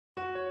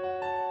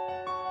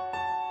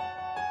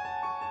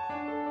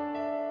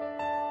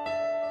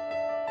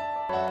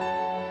I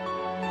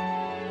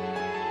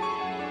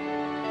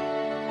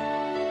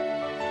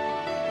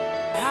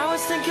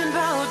was thinking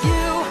about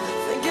you,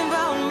 thinking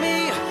about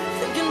me,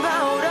 thinking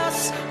about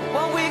us,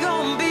 what we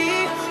gon'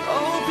 be.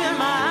 Open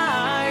my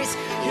eyes,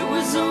 it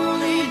was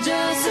only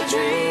just a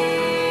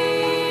dream.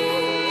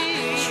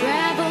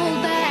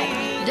 Travel back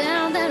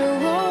down that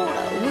road,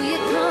 will you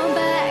come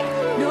back?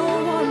 No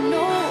one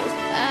knows.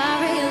 I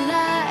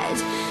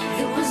realized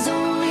it was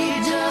only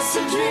just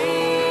a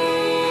dream.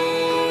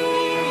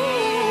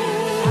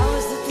 I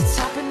was at the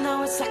top and now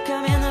it's like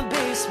I'm in the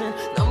basement.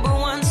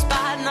 #1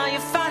 spot, now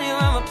you're finding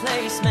my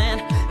replacement.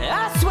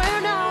 I swear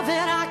now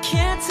that I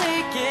can't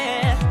take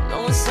it.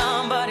 Knowing some